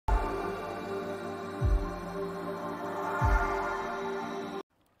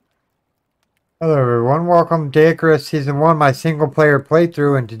Hello everyone, welcome to Icarus Season 1, my single player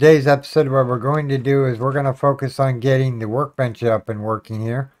playthrough. In today's episode, what we're going to do is we're going to focus on getting the workbench up and working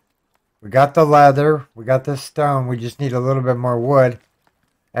here. We got the leather, we got the stone, we just need a little bit more wood.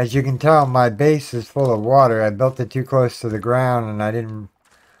 As you can tell, my base is full of water. I built it too close to the ground and I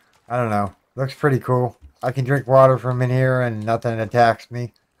don't know, looks pretty cool. I can drink water from in here and nothing attacks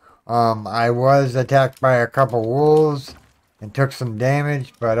me. I was attacked by a couple wolves and took some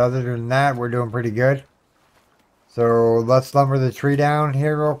damage, but other than that, we're doing pretty good. So let's lumber the tree down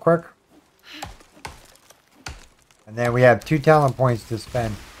here real quick. And then we have 2 talent points to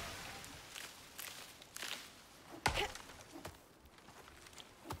spend.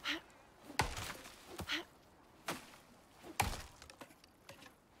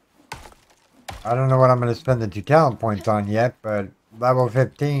 I don't know what I'm going to spend the 2 talent points on yet, but level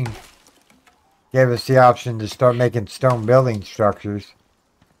 15 gave us the option to start making stone building structures.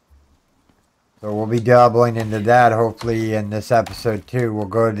 So we'll be doubling into that hopefully in this episode too. We'll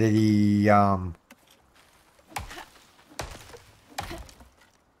go to the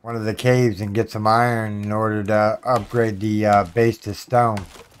one of the caves and get some iron in order to upgrade the base to stone.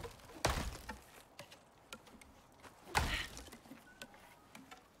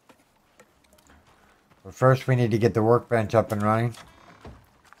 But first we need to get the workbench up and running.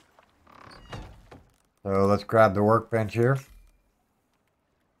 So let's grab the workbench here.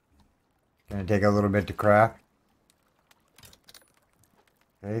 Gonna take a little bit to craft.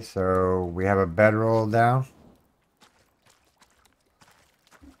 Okay, so we have a bedroll down.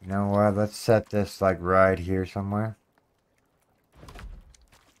 You know what? Let's set this like right here somewhere.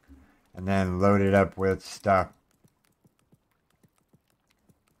 And then load it up with stuff.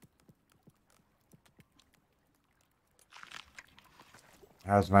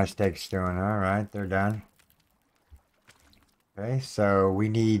 How's my steaks doing? Alright, they're done. Okay, so we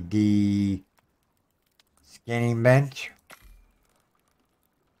need the scanning bench.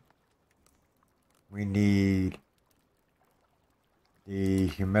 We need the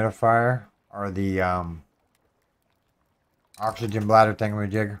humidifier or the oxygen bladder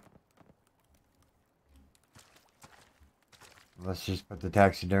thingamajig. Let's just put the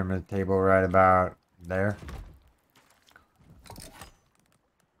taxidermy table right about there.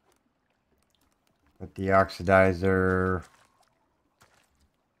 Put the oxidizer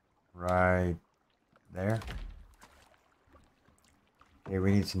right there. Okay,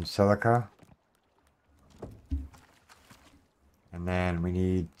 we need some silica. And then we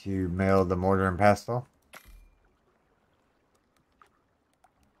need to mill the mortar and pestle.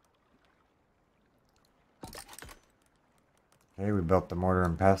 Okay, we built the mortar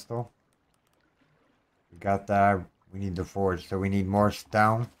and pestle. We got that. We need the forge, so we need more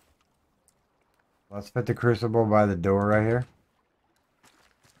stone. Let's put the crucible by the door right here.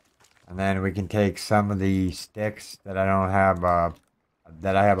 And then we can take some of the sticks that I don't have,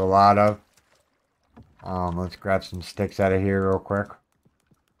 that I have a lot of. Let's grab some sticks out of here real quick.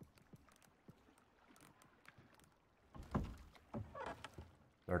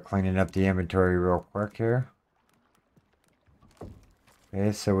 Start cleaning up the inventory real quick here.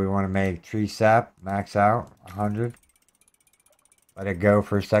 Okay, so we want to make tree sap, max out, 100. Let it go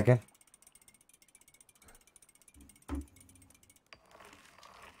for a second.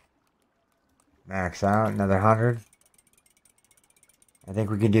 Max out, another 100. I think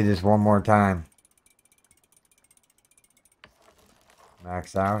we can do this one more time.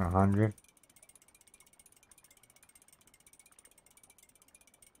 Max out, 100.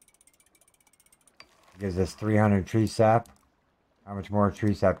 Gives us 300 tree sap. How much more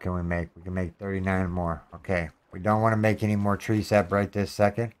tree sap can we make? We can make 39 more. Okay, we don't want to make any more tree sap right this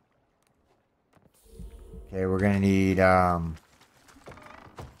second. Okay, we're going to need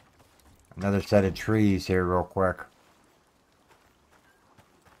another set of trees here real quick.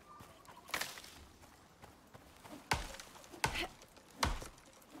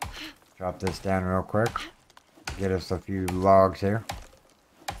 Drop this down real quick. Get us a few logs here.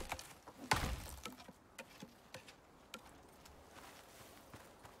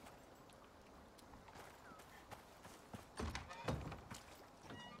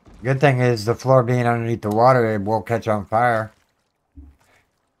 Good thing is the floor being underneath the water, it won't catch on fire.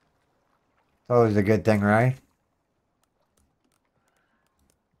 It's always a good thing, right?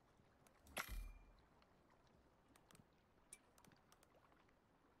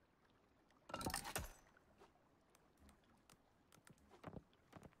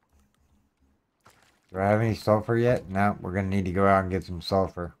 Do I have any sulfur yet? No, we're going to need to go out and get some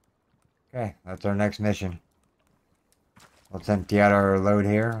sulfur. Okay, that's our next mission. Let's empty out our load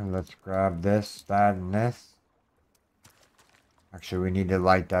here. Let's grab this, that, and this. Actually, we need to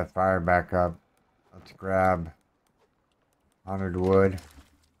light that fire back up. Let's grab 100 wood.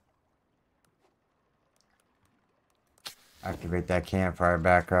 Activate that campfire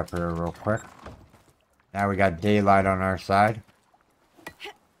back up here real quick. Now we got daylight on our side.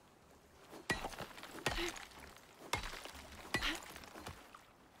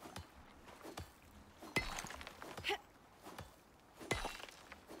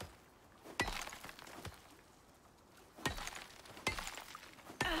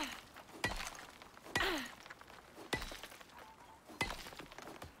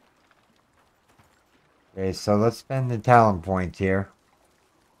 Okay, so let's spend the talent points here.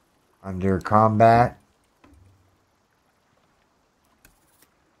 Under combat.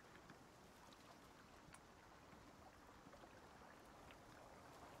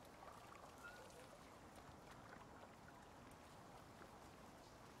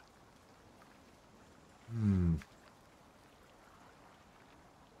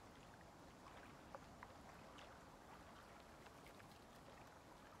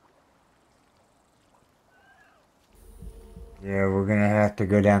 Yeah, we're gonna have to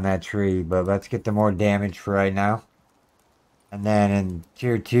go down that tree, but let's get the more damage for right now. And then in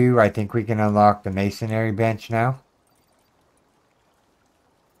tier 2, I think we can unlock the masonry bench now.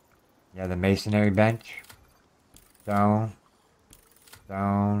 Yeah, the masonry bench. Stone.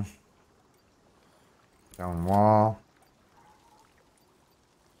 Stone. Stone wall.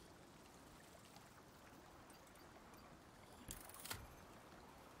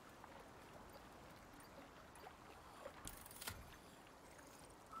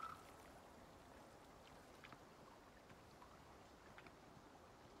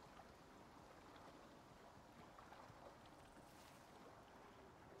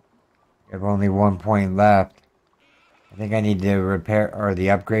 We have only 1 point left. I think I need to repair, or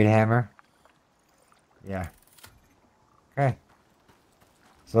the upgrade hammer. Yeah. Okay.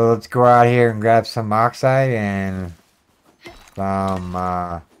 So let's go out here and grab some oxide and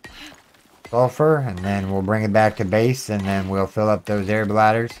some sulfur, and then we'll bring it back to base, and then we'll fill up those air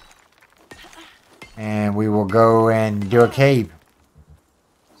bladders. And we will go and do a cave.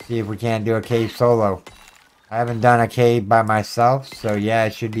 See if we can't do a cave solo. I haven't done a cave by myself, so yeah,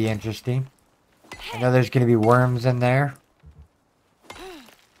 it should be interesting. I know there's going to be worms in there.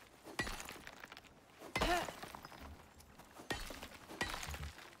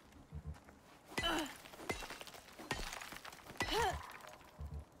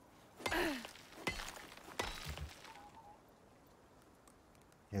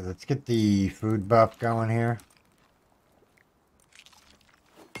 Yeah, let's get the food buff going here.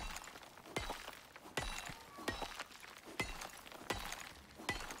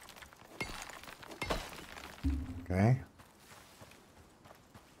 Okay.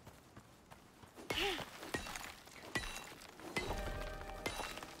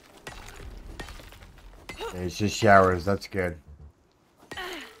 Okay, it's just showers, that's good.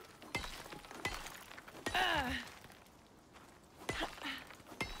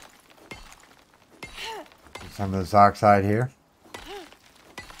 Get some of this oxide here.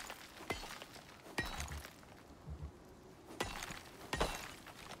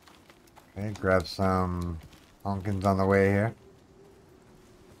 Okay, grab some pumpkins on the way here.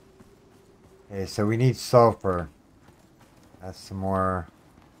 Okay, so we need sulfur. That's some more.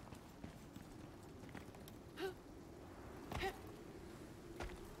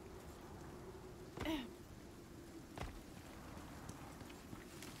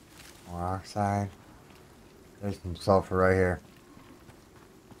 More oxide. There's some sulfur right here.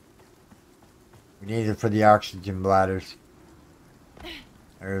 We need it for the oxygen bladders.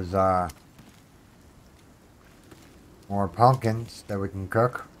 There's more pumpkins that we can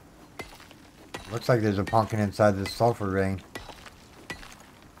cook. Looks like there's a pumpkin inside this sulfur ring.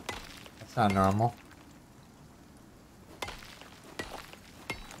 That's not normal.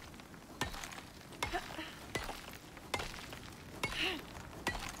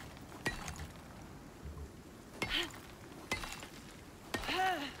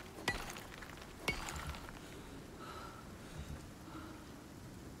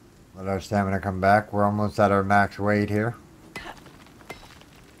 Let our stamina come back. We're almost at our max weight here.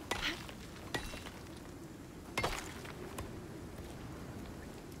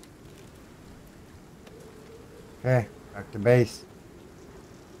 Okay, back to base.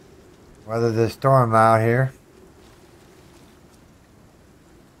 Weather the storm out here.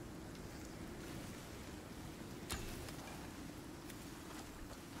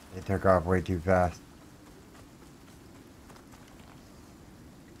 They took off way too fast.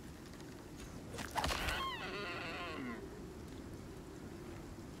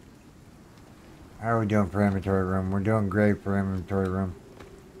 How are we doing for inventory room? We're doing great for inventory room.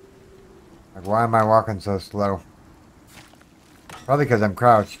 Like, why am I walking so slow? Probably because I'm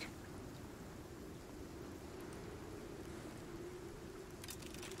crouched.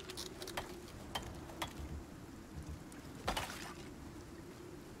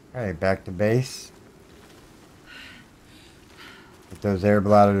 Okay, back to base. Get those air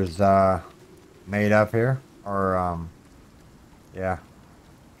bladders made up here. Or, yeah.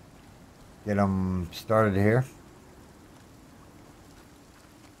 Get them started here.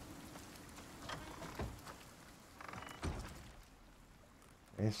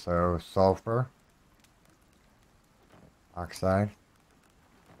 Okay, so sulfur. Oxide.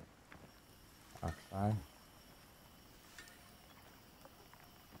 Oxide.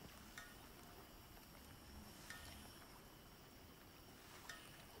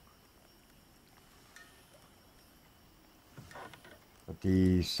 Put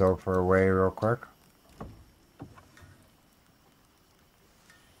the sulfur away real quick.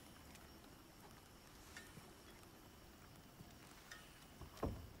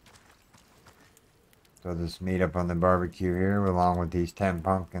 Throw this meat up on the barbecue here along with these 10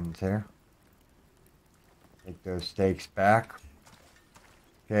 pumpkins here. Take those steaks back.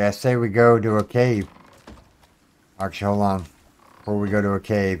 Okay, I say we go to a cave. Actually, hold on. Before we go to a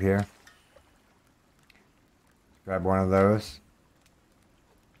cave here. Grab one of those.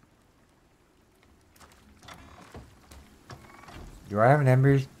 Do I have an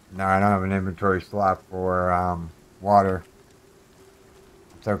inventory? No, I don't have an inventory slot for water.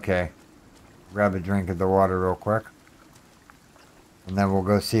 It's okay. Grab a drink of the water real quick. And then we'll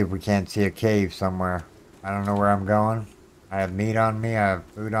go see if we can't see a cave somewhere. I don't know where I'm going. I have meat on me. I have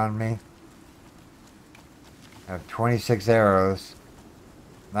food on me. I have 26 arrows.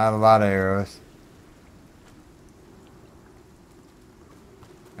 Not a lot of arrows.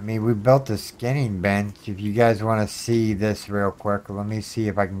 I mean, we built a skinning bench. If you guys want to see this real quick, let me see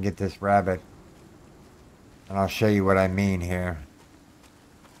if I can get this rabbit. And I'll show you what I mean here.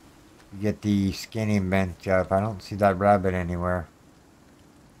 You get the skinning bench up. I don't see that rabbit anywhere.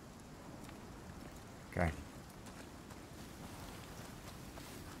 Okay.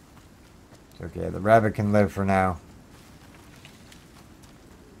 It's okay. The rabbit can live for now.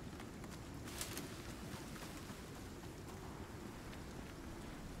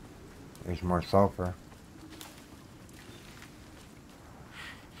 There's more sulfur.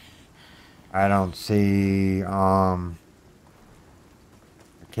 I don't see a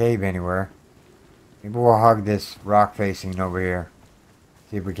cave anywhere. Maybe we'll hug this rock facing over here.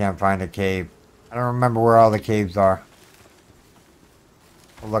 See if we can't find a cave. I don't remember where all the caves are.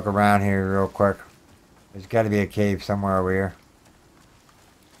 We'll look around here real quick. There's got to be a cave somewhere over here.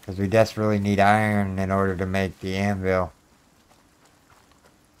 Because we desperately need iron in order to make the anvil.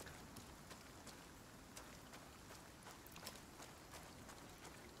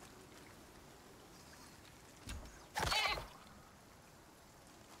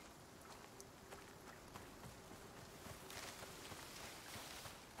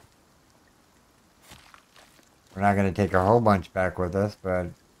 We're not going to take a whole bunch back with us, but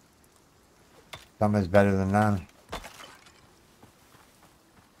some is better than none.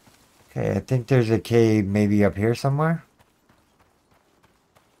 Okay, I think there's a cave maybe up here somewhere.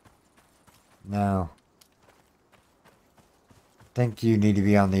 No. I think you need to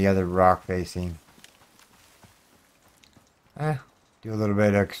be on the other rock facing. Do a little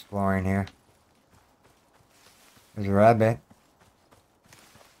bit of exploring here. There's a rabbit.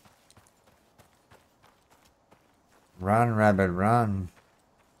 Run, rabbit, run.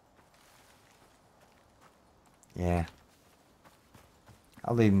 Yeah.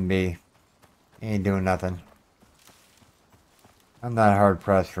 I'll leave him be. He ain't doing nothing. I'm not hard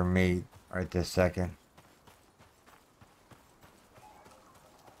pressed for meat right this second.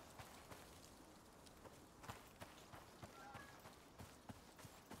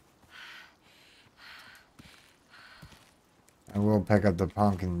 I will pick up the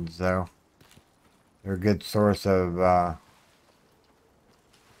pumpkins though. They're a good source of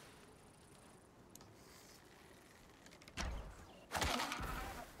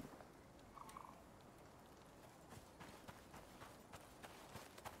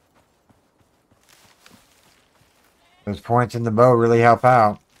those points in the bow really help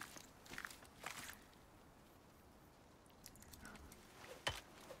out.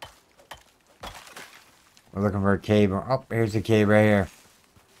 We're looking for a cave. Oh, here's a cave right here.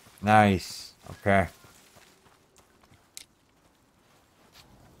 Nice. Okay.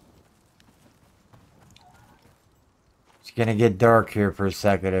 It's gonna get dark here for a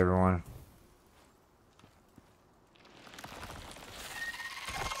second, everyone.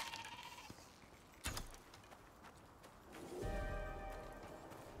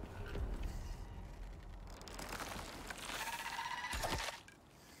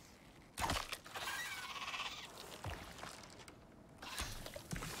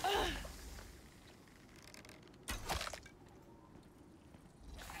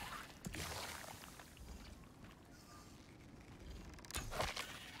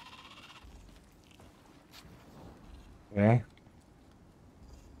 Okay.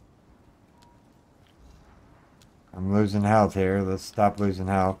 I'm losing health here. Let's stop losing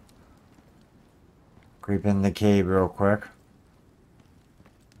health. Creep in the cave real quick.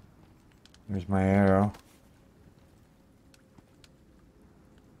 Here's my arrow.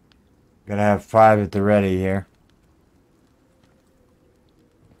 Gotta have 5 at the ready here.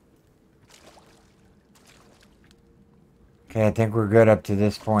 Okay, I think we're good up to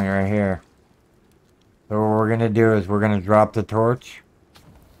this point right here. So what we're gonna do is we're gonna drop the torch.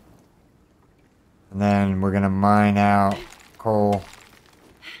 And then we're gonna mine out coal.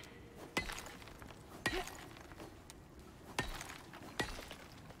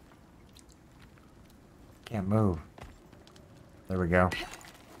 Can't move. There we go.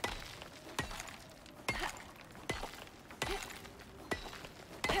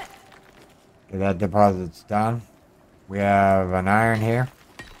 Okay, that deposit's done. We have an iron here.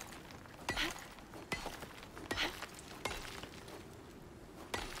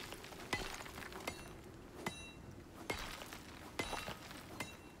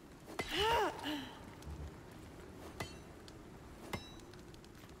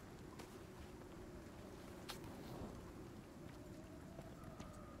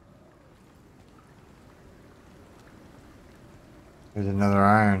 There's another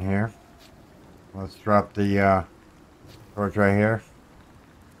iron here. Let's drop the torch right here.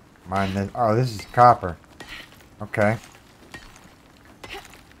 Mine this. Oh, this is copper. Okay.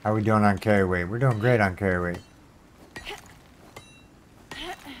 How we doing on carry weight? We're doing great on carry weight.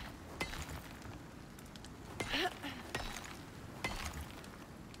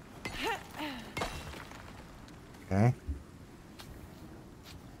 Okay.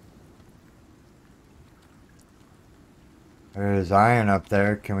 There's iron up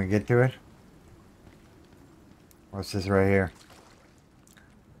there. Can we get to it? What's this right here?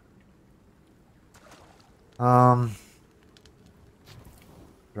 Drop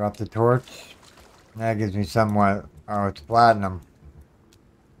the torch. That gives me somewhat. Oh, it's platinum.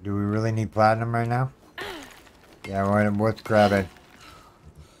 Do we really need platinum right now? Yeah, let's grab it.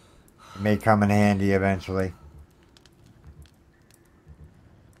 It may come in handy eventually.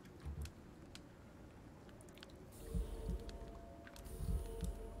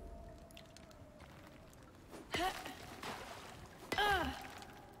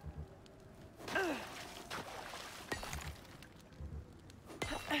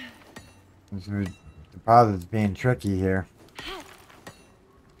 This deposit's being tricky here.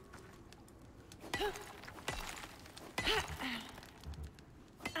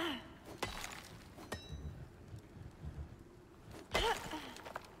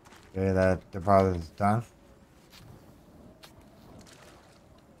 Okay, that deposit's done.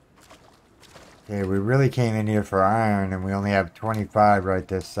 Okay, we really came in here for iron and we only have 25 right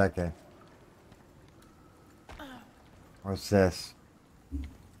this second. What's this?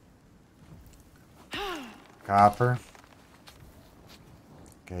 Copper.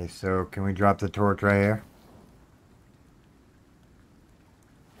 Okay, so can we drop the torch right here?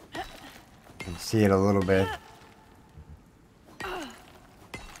 You can see it a little bit.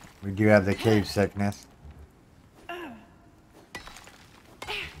 We do have the cave sickness.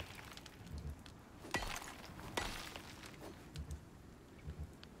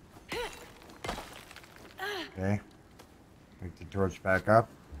 Okay. Pick the torch back up.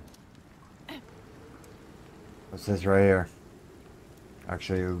 What's this right here?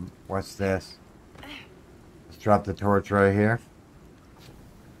 Actually, what's this? Let's drop the torch right here.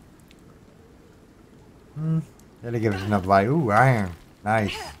 That'll give us enough light. Ooh, iron.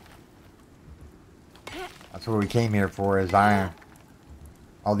 Nice. That's what we came here for, is iron.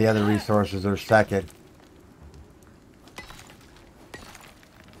 All the other resources are second.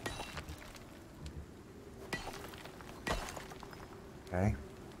 Okay.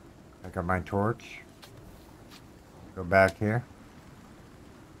 Pick up my torch. Go back here.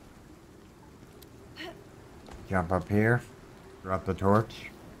 Jump up here. Drop the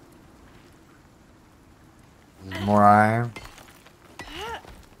torch. This is more iron.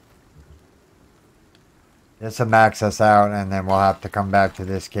 This will max us out, and then we'll have to come back to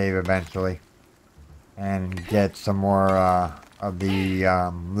this cave eventually and get some more of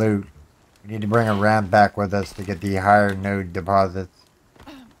the loot. We need to bring a ramp back with us to get the higher node deposits.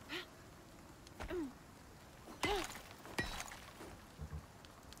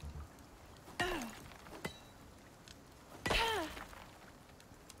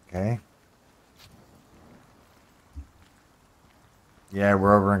 Okay. Yeah,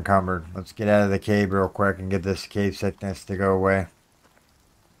 we're over encumbered. Let's get out of the cave real quick and get this cave sickness to go away.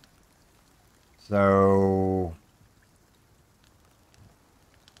 So,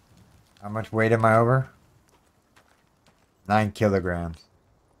 how much weight am I over? 9 kilograms.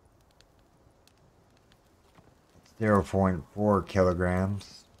 0.4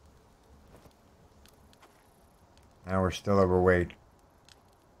 kilograms. Now we're still overweight.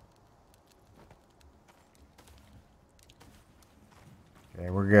 Okay,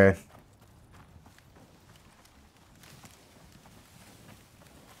 we're good.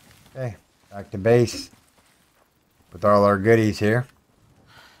 Okay, back to base with all our goodies here.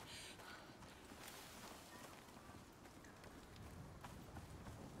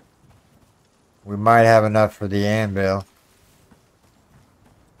 We might have enough for the anvil.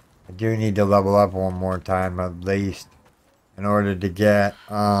 I do need to level up one more time at least in order to get,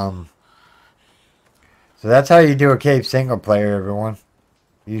 so that's how you do a cave single player, everyone.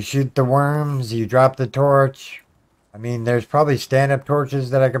 You shoot the worms, you drop the torch. I mean, there's probably stand-up torches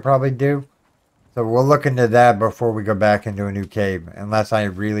that I could probably do. So we'll look into that before we go back into a new cave, unless I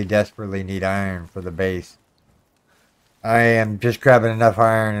really desperately need iron for the base. I am just grabbing enough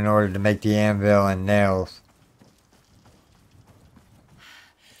iron in order to make the anvil and nails.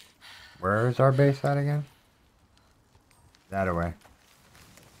 Where is our base at again? That away.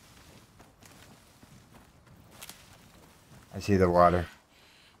 I see the water.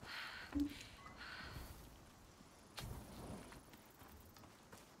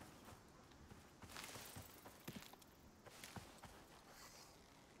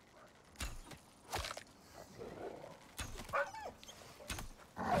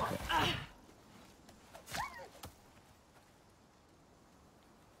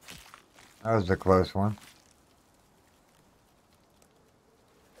 That was a close one.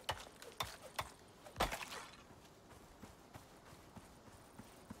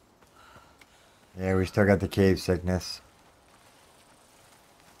 Yeah, we still got the cave sickness.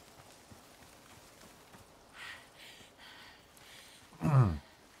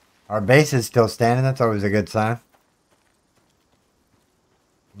 Our base is still standing. That's always a good sign.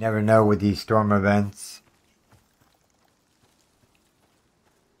 You never know with these storm events.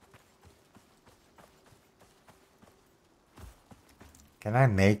 Can I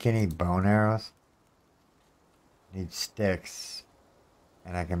make any bone arrows? Need sticks.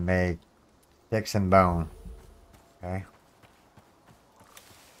 And I can make sticks and bone. Okay.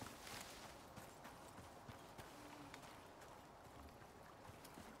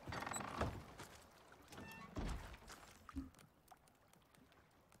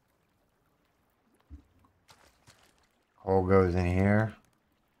 Coal goes in here.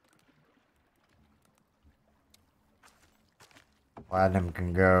 Platinum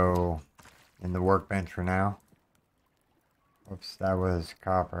can go in the workbench for now. Oops, that was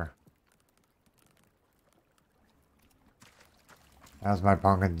copper. How's my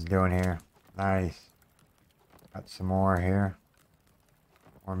pumpkins doing here? Nice. Got some more here.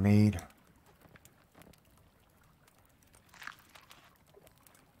 More meat.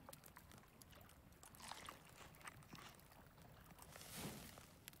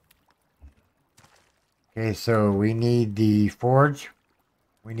 Okay, so we need the forge.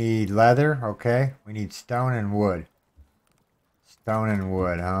 We need leather, okay. We need stone and wood. Stone and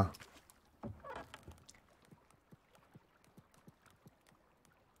wood, huh?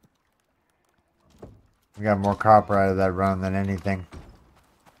 We got more copper out of that run than anything.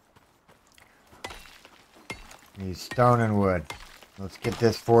 Need stone and wood. Let's get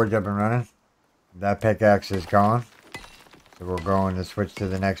this forge up and running. That pickaxe is gone. So we're going to switch to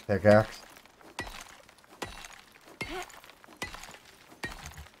the next pickaxe.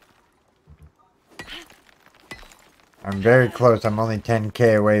 I'm very close. I'm only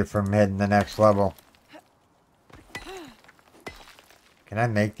 10k away from hitting the next level. Can I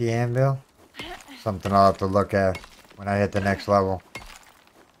make the anvil? Something I'll have to look at when I hit the next level.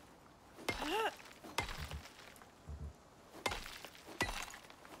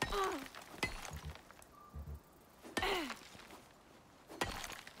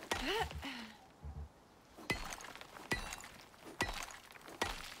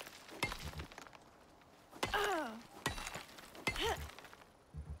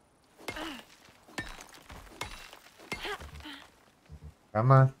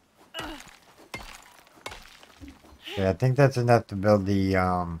 Come on. Yeah, I think that's enough to build the,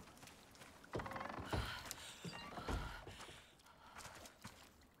 got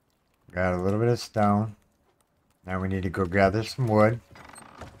a little bit of stone. Now we need to go gather some wood.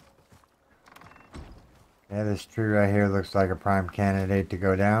 Yeah, this tree right here looks like a prime candidate to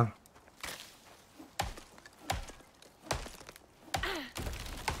go down.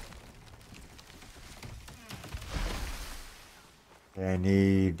 Okay, I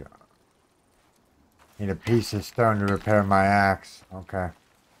need a piece of stone to repair my axe. Okay.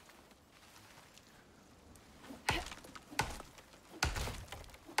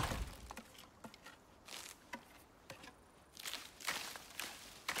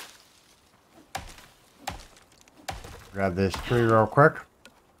 Grab this tree real quick.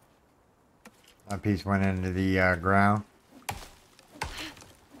 That piece went into the ground.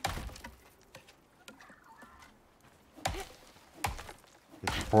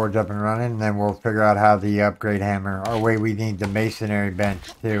 Get the forge up and running, and then we'll figure out how the upgrade hammer. Oh wait, we need the masonry bench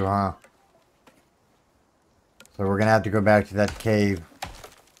too, huh? So we're gonna have to go back to that cave.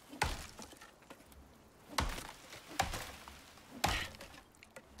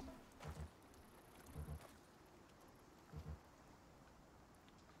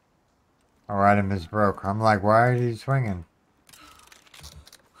 Our item is broke. I'm like, why are you swinging?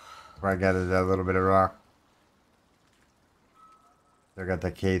 So I gathered that little bit of rock. Still got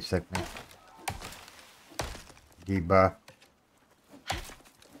the cave sickness. Debuff.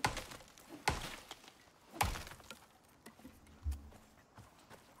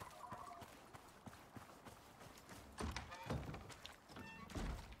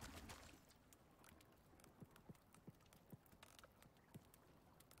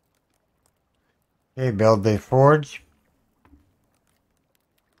 Okay, build the forge.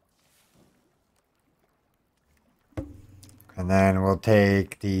 And then we'll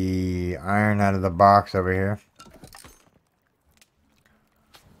take the iron out of the box over here. I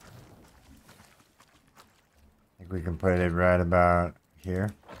think we can put it right about here.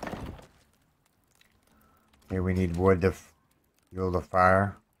 Okay, we need wood to fuel the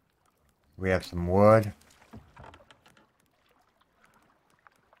fire. We have some wood.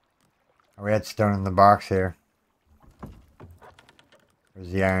 We had stone in the box here.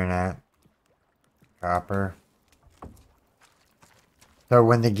 Where's the iron at? Copper. So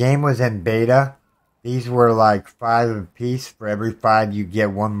when the game was in beta, these were like 5 a piece. For every 5 you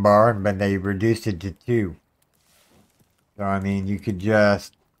get 1 bar, but they reduced it to 2. So I mean, you can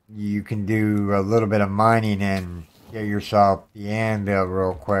do a little bit of mining and get yourself the anvil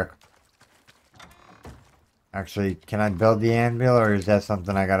real quick. Actually, can I build the anvil, or is that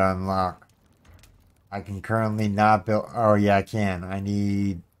something I gotta unlock? I can currently not build. Oh yeah, I can. I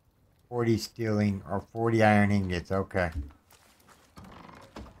need 40 stealing or 40 iron ingots. Okay.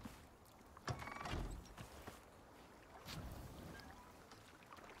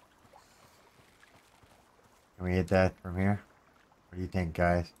 Can we hit that from here? What do you think,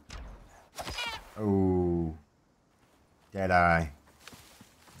 guys? Oh, Deadeye.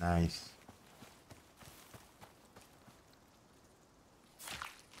 Nice.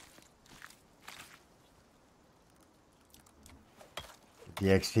 Get the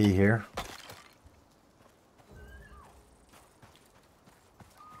XP here.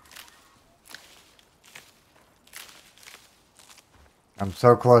 I'm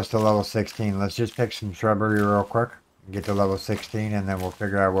so close to level 16. Let's just pick some shrubbery real quick and get to level 16, and then we'll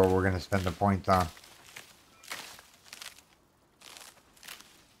figure out what we're going to spend the points on.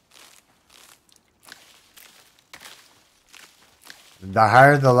 The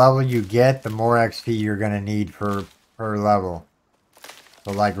higher the level you get, the more XP you're going to need per level.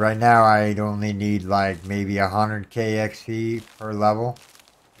 So like right now, I only need like maybe 100k XP per level,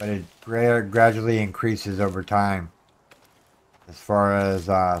 but it gradually increases over time as far as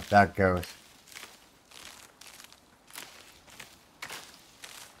that goes.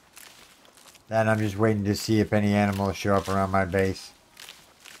 Then I'm just waiting to see if any animals show up around my base.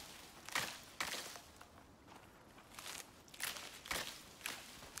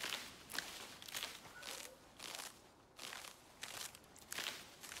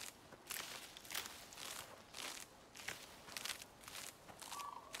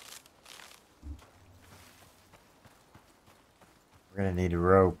 We're gonna need a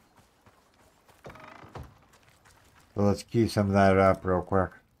rope. So let's queue some of that up real quick.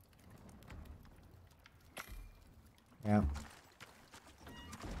 Yeah.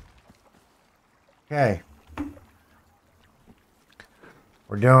 Okay.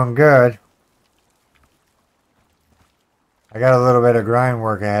 We're doing good. I got a little bit of grind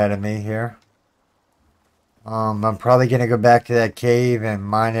work ahead of me here. I'm probably gonna go back to that cave and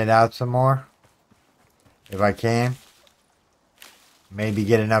mine it out some more. If I can. Maybe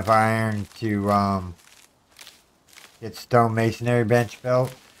get enough iron to get stone masonry bench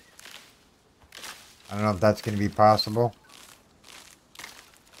built. I don't know if that's going to be possible.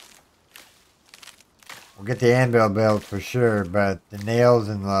 We'll get the anvil built for sure, but the nails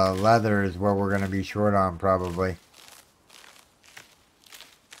and the leather is what we're going to be short on probably.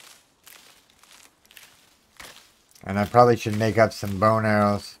 And I probably should make up some bone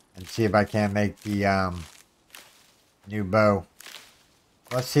arrows and see if I can't make the new bow.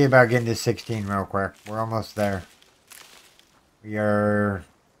 Let's see about getting to 16 real quick. We're almost there. We are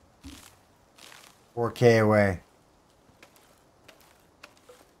 4k away.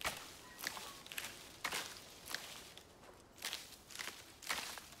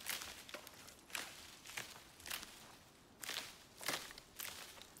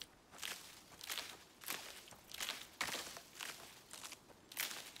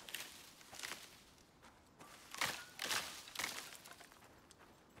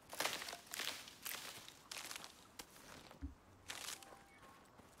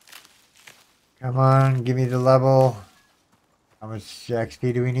 Come on, give me the level. How much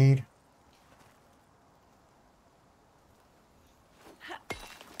XP do we need?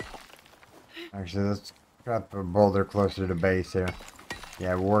 Actually, let's drop a boulder closer to base here.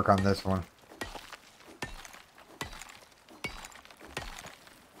 Yeah, we'll work on this one.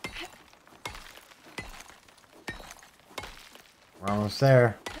 We're almost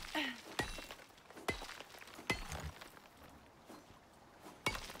there.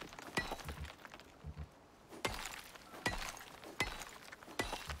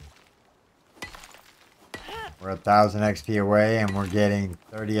 We're 1,000 XP away, and we're getting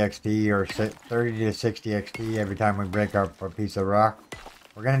 30 XP or 30 to 60 XP every time we break up a piece of rock.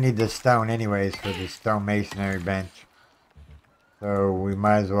 We're going to need this stone anyways for the stone masonry bench. So we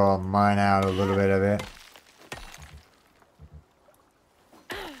might as well mine out a little bit of it.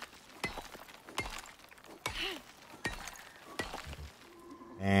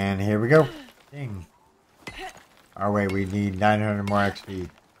 And here we go. Ding. Oh wait, we need 900 more XP.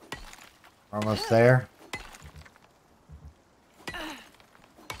 Almost there.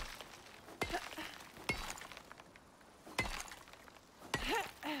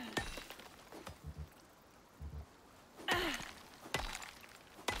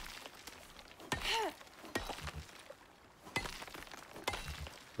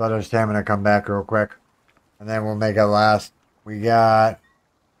 Let our stamina come back real quick. And then we'll make it last. We got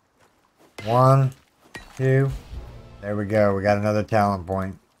 1, 2. There we go. We got another talent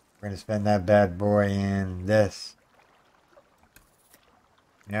point. We're going to spend that bad boy in this.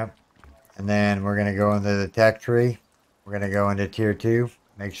 Yep. And then we're going to go into the tech tree. We're going to go into tier 2.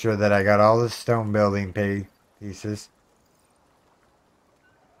 Make sure that I got all the stone building pieces.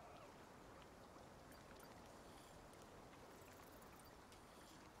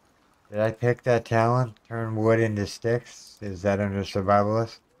 Did I pick that talent? Turn wood into sticks? Is that under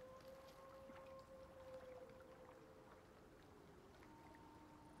survivalist?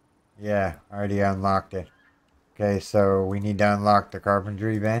 Yeah, I already unlocked it. Okay, so we need to unlock the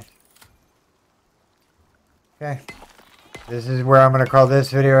carpentry bench. Okay. This is where I'm going to call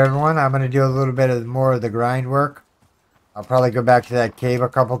this video, everyone. I'm going to do a little bit of more of the grind work. I'll probably go back to that cave a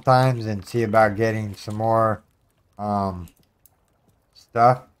couple times and see about getting some more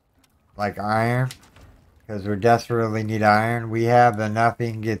stuff. Like iron, because we desperately need iron. We have enough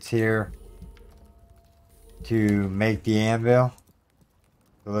ingots here to make the anvil.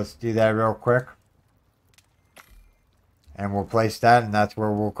 So let's do that real quick. And we'll place that, and that's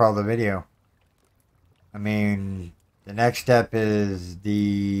where we'll call the video. I mean, the next step is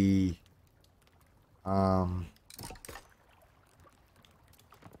the where are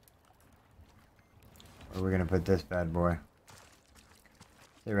we gonna put this bad boy?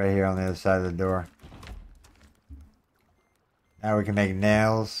 Stay right here on the other side of the door. Now we can make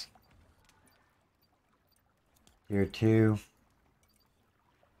nails. Tier 2.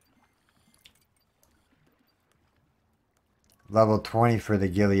 Level 20 for the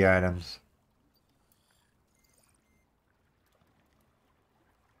ghillie items.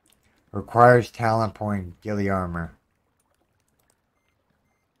 Requires talent point ghillie armor.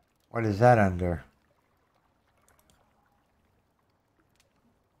 What is that under?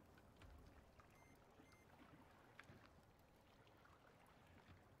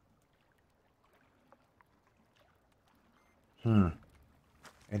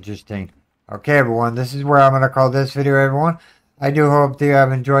 Interesting. Okay, everyone. This is where I'm going to call this video, everyone. I do hope that you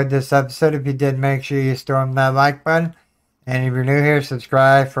have enjoyed this episode. If you did, make sure you storm that like button. And if you're new here,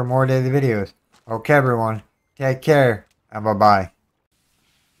 subscribe for more daily videos. Okay, everyone. Take care. And bye-bye.